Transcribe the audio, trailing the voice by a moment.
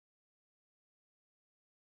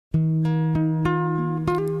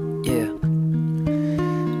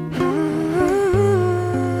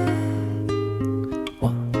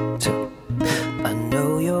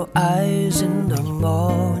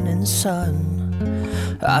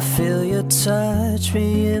I feel you touch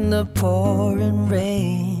me in the pouring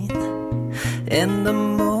rain. In the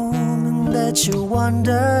moment that you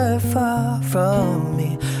wander far from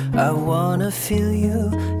me, I wanna feel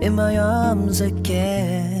you in my arms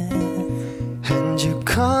again. And you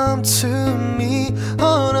come to me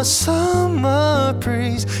on a summer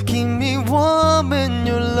breeze, keep me warm in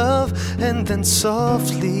your love, and then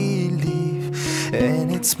softly leave.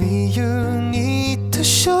 And it's me you need to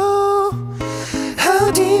show.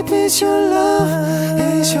 How deep is your love?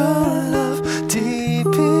 Is your love deep?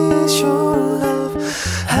 Is your love?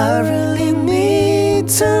 I really need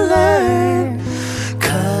to learn,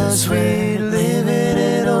 'cause we living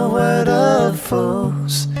in a world of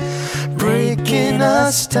fools, breaking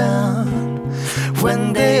us down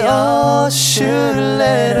when they all should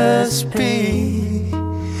let us be.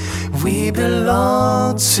 We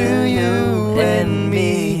belong to you and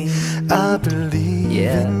me. I believe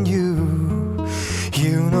in you.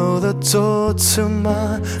 You know the door to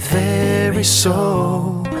my very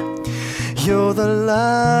soul. You're the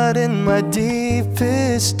light in my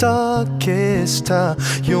deepest, darkest hour.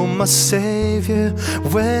 You're my savior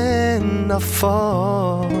when I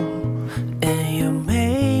fall. And you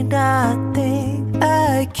may not think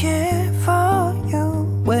I care for you,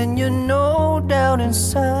 when you know down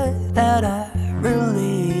inside that I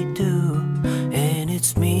really do. And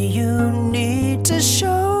it's me you need to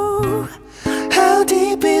show. How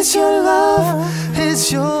deep is your love?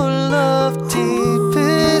 Is your love deep?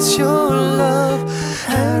 Is your love?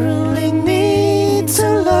 I really need to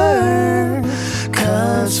learn,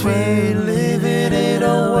 'cause we living in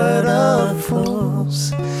a world of fools,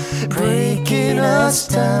 breaking us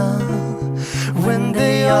down when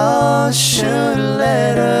they all should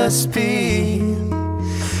let us be.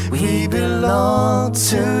 We belong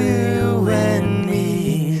to you and me.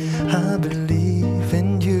 I believe in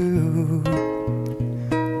you.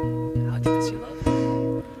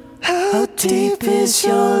 How deep is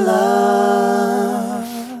your